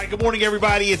Good morning,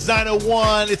 everybody. It's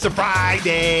 9:01. It's a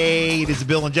Friday. It is the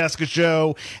Bill and Jessica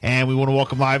Show, and we want to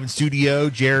welcome live in studio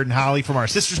Jared and Holly from our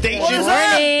sister station. Good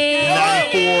morning.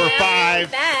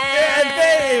 94.5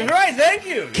 Right, thank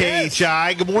you.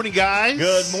 KHI. Good morning, guys.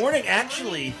 Good morning.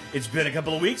 Actually, it's been a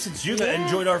couple of weeks since you've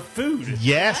enjoyed our food.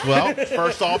 Yes. Well,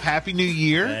 first off, Happy New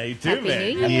Year. Yeah, you too, Happy man.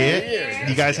 New Year. Yeah.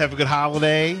 You guys have a good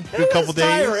holiday. Good couple days.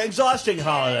 Tiring, exhausting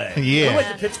holiday. Yeah. We went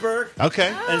to Pittsburgh.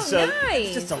 Okay. Oh, And so nice.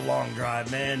 it's just a long drive,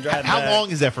 man. Driving How back.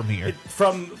 long is that from here? It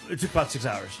took about 6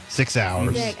 hours. 6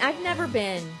 hours. Sick. I've never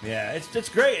been. Yeah, it's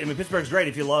great. I mean, Pittsburgh's great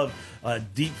if you love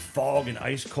deep fog and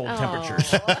ice cold Oh. temperatures.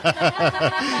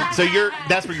 So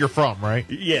that's where you're from, right?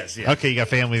 Yes, yeah. Okay, you got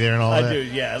family there and all I that? do,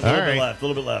 yeah. A All little bit right. left. A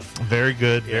little bit left. Very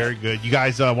good, very good. You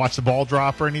guys watch the ball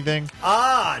drop or anything?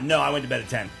 No, I went to bed at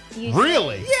 10. You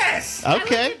Really? Yes! Okay. I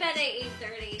went to bed at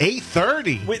 8:30.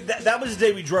 8:30. That was the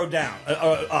day we drove down,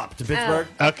 up to Pittsburgh.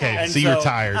 Okay, And so you're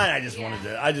tired. I just wanted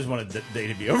the day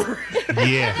to be over.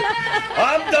 Yeah.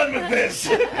 I'm done with this.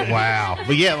 Wow.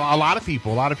 But yeah, a lot of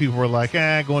people were like,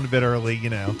 going to bed early, you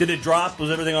know. Did it drop?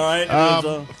 Was everything all right? It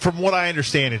was, From what I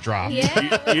understand, it dropped.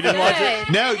 Yeah. you didn't watch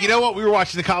it? No, you know what? We were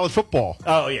watching the college football.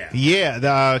 Oh yeah. Yeah,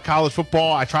 the college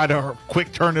football. I tried to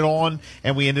quick turn it on,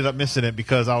 and we ended up missing it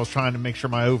because I was trying to make sure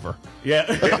my over. Yeah,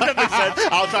 that makes sense.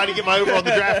 I was trying to get my over on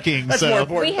the DraftKings. That's so. more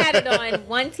important. We had it on.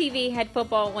 One TV had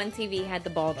football, one TV had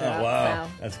the ball drop. Oh wow,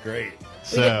 So that's great.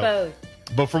 we did both.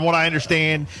 But from what I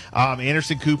understand,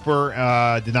 Anderson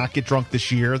Cooper did not get drunk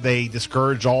this year. They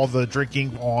discouraged all the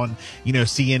drinking on,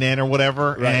 CNN or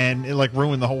whatever, Right. and it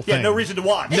ruined the whole thing. Yeah, no reason to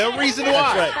watch. No reason to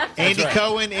watch. That's right. That's Andy right.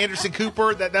 Cohen, Anderson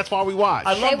Cooper. That's why we watch.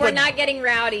 I They love were when, not getting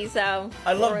rowdy, so.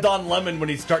 I love Don Lemon when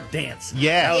he start dance.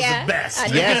 Yes. that was Yeah. the best. I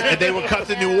know. Yes, and they would cut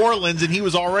to New Orleans, and he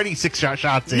was already six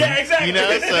shots in. Yeah, exactly.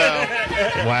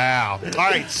 So wow. All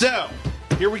right, so.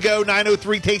 Here we go,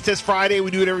 9:03 Taste Test Friday.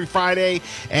 We do it every Friday,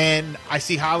 and I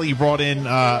see Holly brought in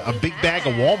a big bag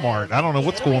of Walmart. I don't know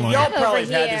what's going on. Y'all Over probably have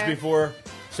had here. this before,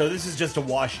 so this is just to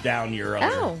wash down your other.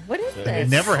 Oh, what is this?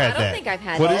 Never had I don't that. think I've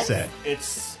had What this. is that?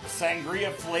 It's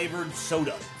sangria flavored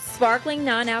soda. Sparkling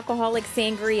non-alcoholic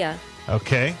sangria.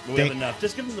 Okay. We have enough.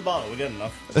 Just give them the bottle. We got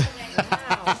enough.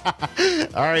 Wow.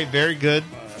 All right, very good.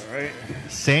 All right.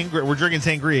 Sangria. We're drinking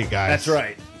sangria, guys. That's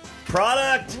right.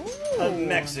 Product of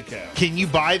Mexico. Can you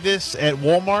buy this at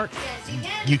Walmart? Yes, you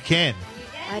can. You can.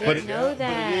 I But didn't know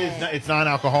that. It's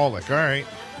non-alcoholic. All right.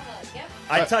 Yep.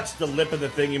 I touched the lip of the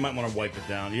thing. You might want to wipe it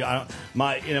down.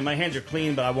 My hands are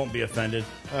clean, but I won't be offended.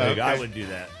 There you go. I okay. would do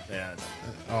that. Yeah.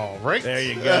 All right. There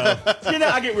you go.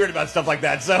 I get weird about stuff like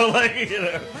that. So Wow,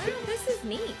 this is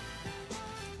neat.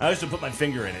 I used to put my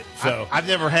finger in it. So I've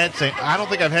never had I don't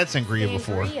think I've had sangria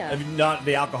before. Sangria. have you not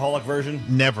the alcoholic version?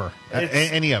 Never.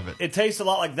 It's- Any of it. It tastes a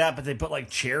lot like that, but they put like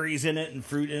cherries in it and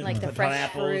fruit in it, Like and the fresh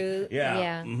pineapples. fruit. Yeah.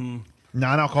 Yeah. hmm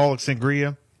Non-alcoholic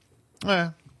sangria.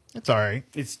 It's all right.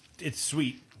 It's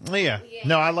sweet. Yeah.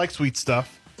 No, I like sweet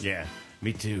stuff. Yeah.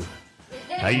 Me too.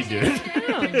 How you doing?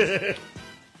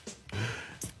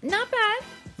 Not bad.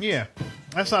 Yeah.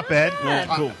 That's not bad. Yeah,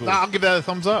 cool, cool. I'll give that a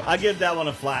thumbs up. I give that one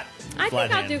a flat. I flat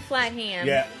think I'll hand. do flat ham.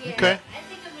 Yeah. Yeah. Okay. I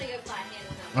think I'm gonna go flat hand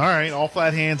on that. All right. All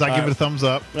flat hands. I give right. it a thumbs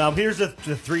up. Now here's the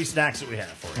three snacks that we have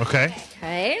for you. Okay.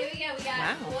 Okay. Here we go. We got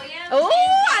Wow. Goya. Oh,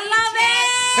 I love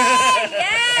it!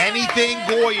 Yeah. Anything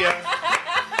Goya.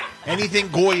 Anything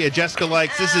Goya Jessica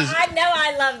likes. This is. I know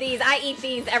I love these. I eat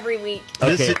these every week.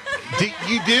 This Okay.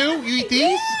 you do? You eat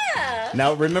these? Yeah.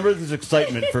 Now remember this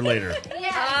excitement for later.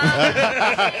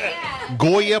 Yeah.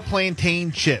 Goya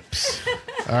plantain chips.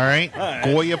 All right. All right.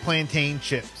 Goya plantain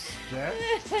chips.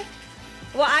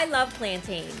 Well, I love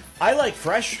plantains. I like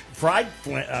fresh fried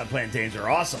plantains. Are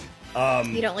awesome.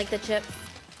 You don't like the chips?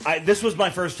 This was my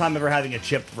first time ever having a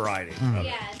chip variety.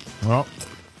 Yes. Well,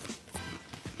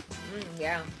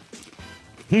 Yeah.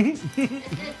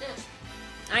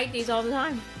 I eat these all the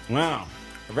time. Wow.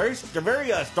 They're very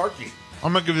starchy.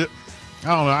 I'm gonna give it. I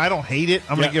don't know. I don't hate it.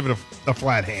 I'm Yeah. gonna give it a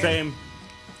flat hand. Same.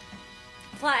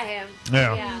 Flat ham.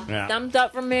 Yeah. Yeah. Yeah. Thumbs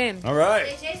up from me. All They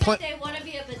right. taste Pla- like they want to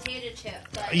be a potato chip.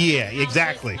 But Yeah, now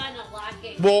exactly. Kind of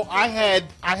lacking. Well, I had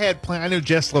I know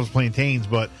Jess loves plantains,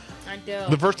 but I do.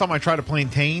 the first time I tried a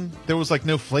plantain, there was like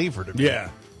no flavor to me. Yeah.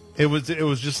 It was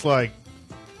just like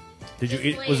Did you Just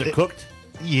eat? Was it plain. cooked?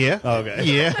 yeah. Okay.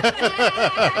 Yeah.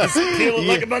 Feel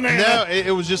like a banana. No,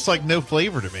 it was just like no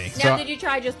flavor to me. Now, So did you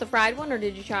try just the fried one, or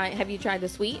have you tried the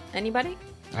sweet? Anybody?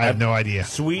 I have no idea.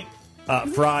 Sweet,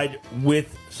 fried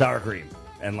with sour cream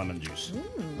and lemon juice.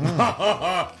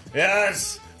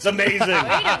 Yes, it's amazing.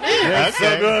 It's so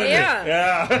Okay. good.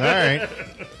 Yeah. All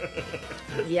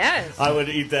right. Yes. I would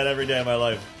eat that every day of my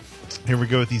life. Here we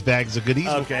go with these bags of goodies.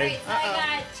 Okay. Alright, so I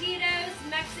got Tito's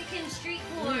Mexican street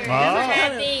corn. corn. Never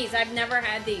had these. I've never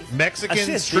had these. I see Mexican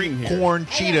a street theme here. corn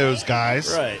Cheetos,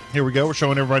 guys. Right. Here we go. We're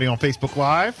showing everybody on Facebook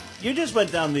Live. You just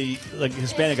went down the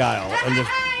Hispanic aisle and just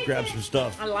grabbed some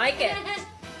stuff. I like it.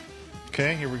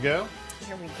 Okay, here we go.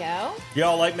 Here we go.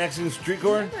 Y'all like Mexican street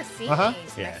corn? I've never seen Uh-huh.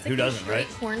 these. Yeah, Mexican who doesn't, street right?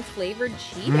 corn flavored We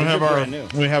Cheetos. have are our brand new.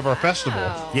 we have our festival.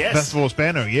 Wow. Yes. Festival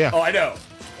Hispano, yeah. Oh, I know.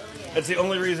 That's the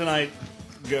only reason I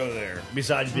go there,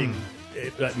 besides being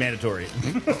mandatory.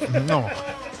 No.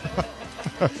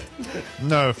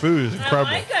 No, food is I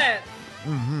incredible. like it.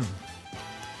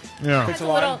 Yeah. It's A a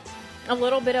lime.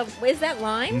 little bit of. Is that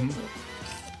lime?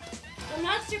 I'm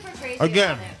not super crazy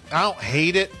Again, about it. I don't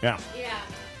hate it, Yeah. Yeah.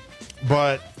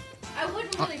 but I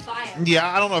wouldn't really buy it.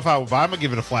 yeah, I don't know if I would buy. I'm gonna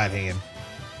give it a flat hand.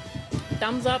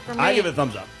 Thumbs up for me. I give it a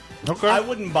thumbs up. Okay. I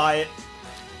wouldn't buy it,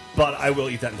 but I will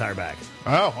eat that entire bag.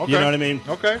 Oh, okay. You know what I mean?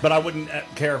 Okay. But I wouldn't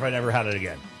care if I never had it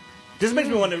again. Just makes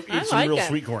me want to eat I some like real it.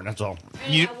 sweet corn. That's all. I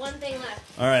You- got one thing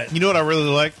left. All right. You know what I really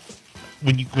like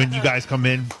when you guys come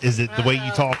in is it the way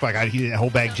you talk like I eat a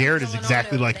whole bag. Jared is Something's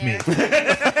exactly going on like over me.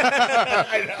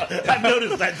 I've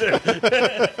noticed that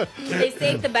too. They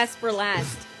save the best for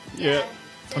last. Yeah.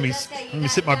 So Let me Jessica, you let me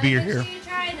got- sip my gotta beer make here. sure you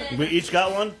try this. We each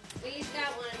got one? We each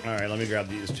got one. All right, let me grab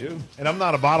these too. And I'm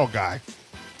not a bottle guy,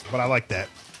 but I like that.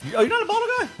 Oh, you're not a bottle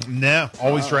guy? No,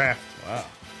 always draft. Wow.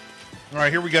 All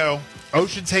right, here we go.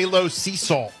 Ocean's Halo sea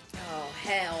salt. Oh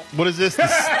hell! What is this?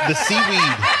 The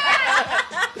seaweed.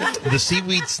 The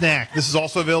seaweed snack. This is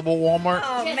also available at Walmart.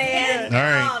 Oh man! All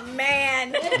right. Oh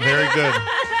man! Very good.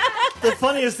 The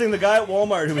funniest thing, the guy at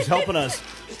Walmart who was helping us,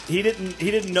 he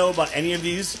didn't know about any of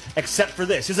these except for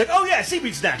this. He's like, "Oh yeah,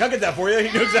 seaweed snack. I'll get that for you."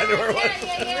 He knew exactly where it was.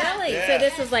 Yeah. Really? Yeah. So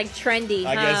this is like trendy,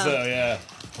 I huh? guess so. Yeah.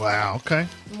 Wow. Okay.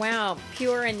 Wow,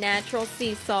 pure and natural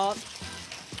sea salt,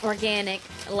 organic,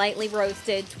 lightly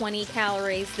roasted, 20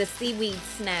 calories. The seaweed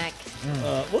snack.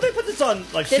 Well, they put this on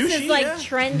like This sushi. is like yeah?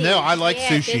 trendy. No, I like Yeah,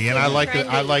 this sushi, and is I like it.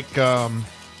 I trendy.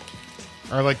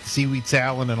 like seaweed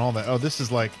salad and all that. Oh, this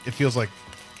is like it feels like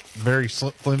very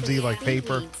flimsy, like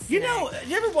paper. Seaweed You snack. know,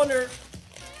 you ever wonder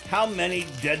how many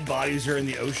dead bodies are in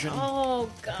the ocean? Oh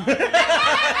God!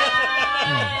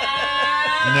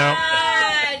 No.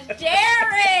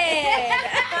 Jared!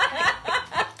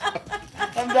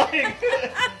 I'm dying.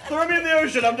 Throw me in the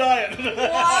ocean. I'm dying.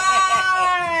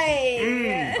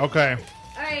 Why? Okay.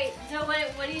 All right. So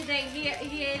what do you think? He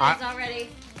ate I- this already.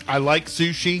 I like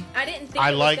sushi, I didn't think I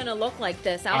it was like- going to look like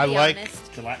this. I'll I be like-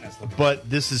 honest. Gelatinous looking. but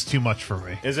this is too much for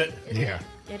me. Is it? Yeah.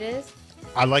 It is.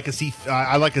 I like a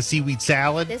seaweed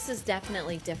salad, This is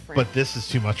definitely different. but this is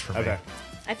too much for me. Okay.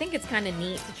 I think it's kind of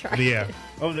neat to try. Yeah. it.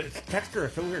 Oh, the texture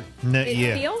is so weird. No, It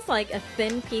yeah. feels like a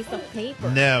thin piece of paper.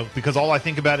 No, because all I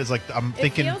think about is like I'm It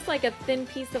thinking. feels like a thin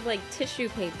piece of like tissue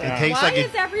paper. It tastes Why like it-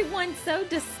 is everyone so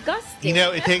disgusting? You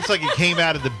know, it tastes like it came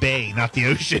out of the bay, not the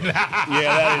ocean.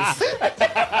 Yeah,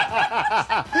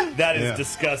 that is Yeah.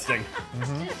 disgusting.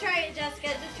 Just try it, Jessica.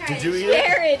 Just try Did it. you eat it?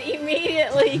 Jared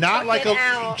immediately. Not took like it a.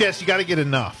 out. Jess, you got to get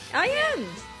enough. I am.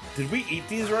 Did we eat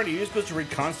these already? Are you supposed to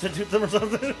reconstitute them or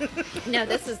something? No,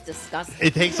 this is disgusting.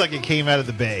 It tastes like it came out of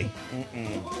the bay,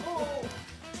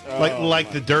 Oh,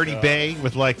 like the dirty bay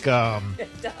with like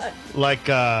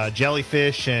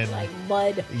jellyfish and Like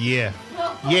mud. yeah.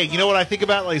 You know what I think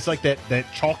about? Like, it's like that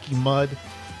chalky mud.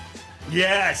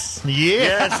 Yes. Yeah.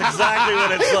 Yes, exactly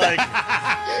what it's like.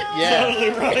 Yeah. Totally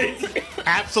right.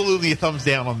 Absolutely a thumbs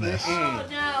down on this. Oh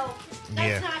no. That's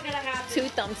Yeah. not gonna happen. 2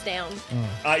 thumbs down.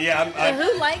 Yeah, So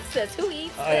who likes this? Who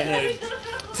eats I this? know.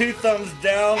 2 thumbs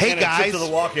down Hey and a trip guys, to the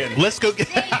walk-in. let's go get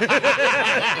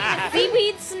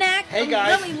Seaweed snack. Hey, I'm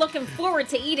guys. really looking forward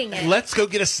to eating it. let's go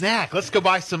get a snack. Let's go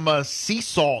buy some sea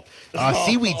salt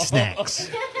seaweed snacks.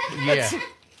 Yeah.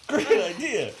 Great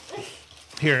idea.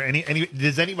 Here, any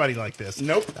does anybody like this?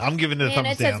 Nope. I'm giving it a And thumbs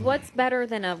it says, down. what's better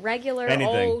than a regular Anything.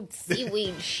 old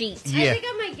seaweed sheet? Yeah. I think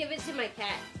I might give it to my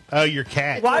cat. Oh, your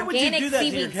cat. Why would you Organic do that to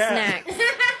your seaweed cat? snacks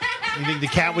You think the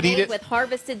cat would eat made it? with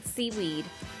harvested seaweed.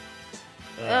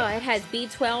 Oh, it has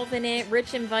B12 in it,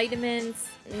 rich in vitamins.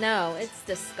 No, it's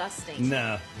disgusting.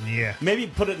 No. Yeah. Maybe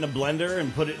put it in a blender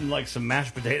and put it in like some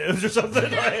mashed potatoes or something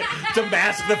like, to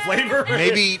mask the flavor.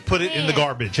 Maybe put it in the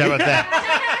garbage. How about that?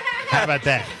 How about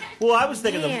that? Well, I was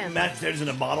thinking the Man. mashed potatoes in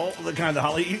a bottle, the kind that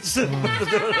Holly eats.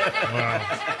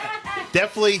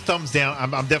 Definitely thumbs down. I'm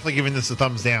definitely giving this a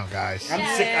thumbs down, guys. I'm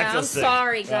Yeah, sick. I feel I'm sick.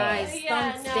 sorry, guys.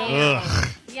 Yeah, Thumbs no. down. Ugh.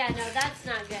 Yeah, no, that's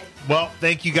not good. Well,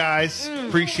 thank you guys.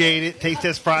 Appreciate it. Taste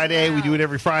Test Friday. We do it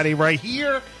every Friday right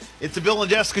here. It's the Bill and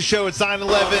Jessica Show at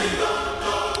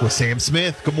 9/11 with Sam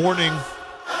Smith. Good morning.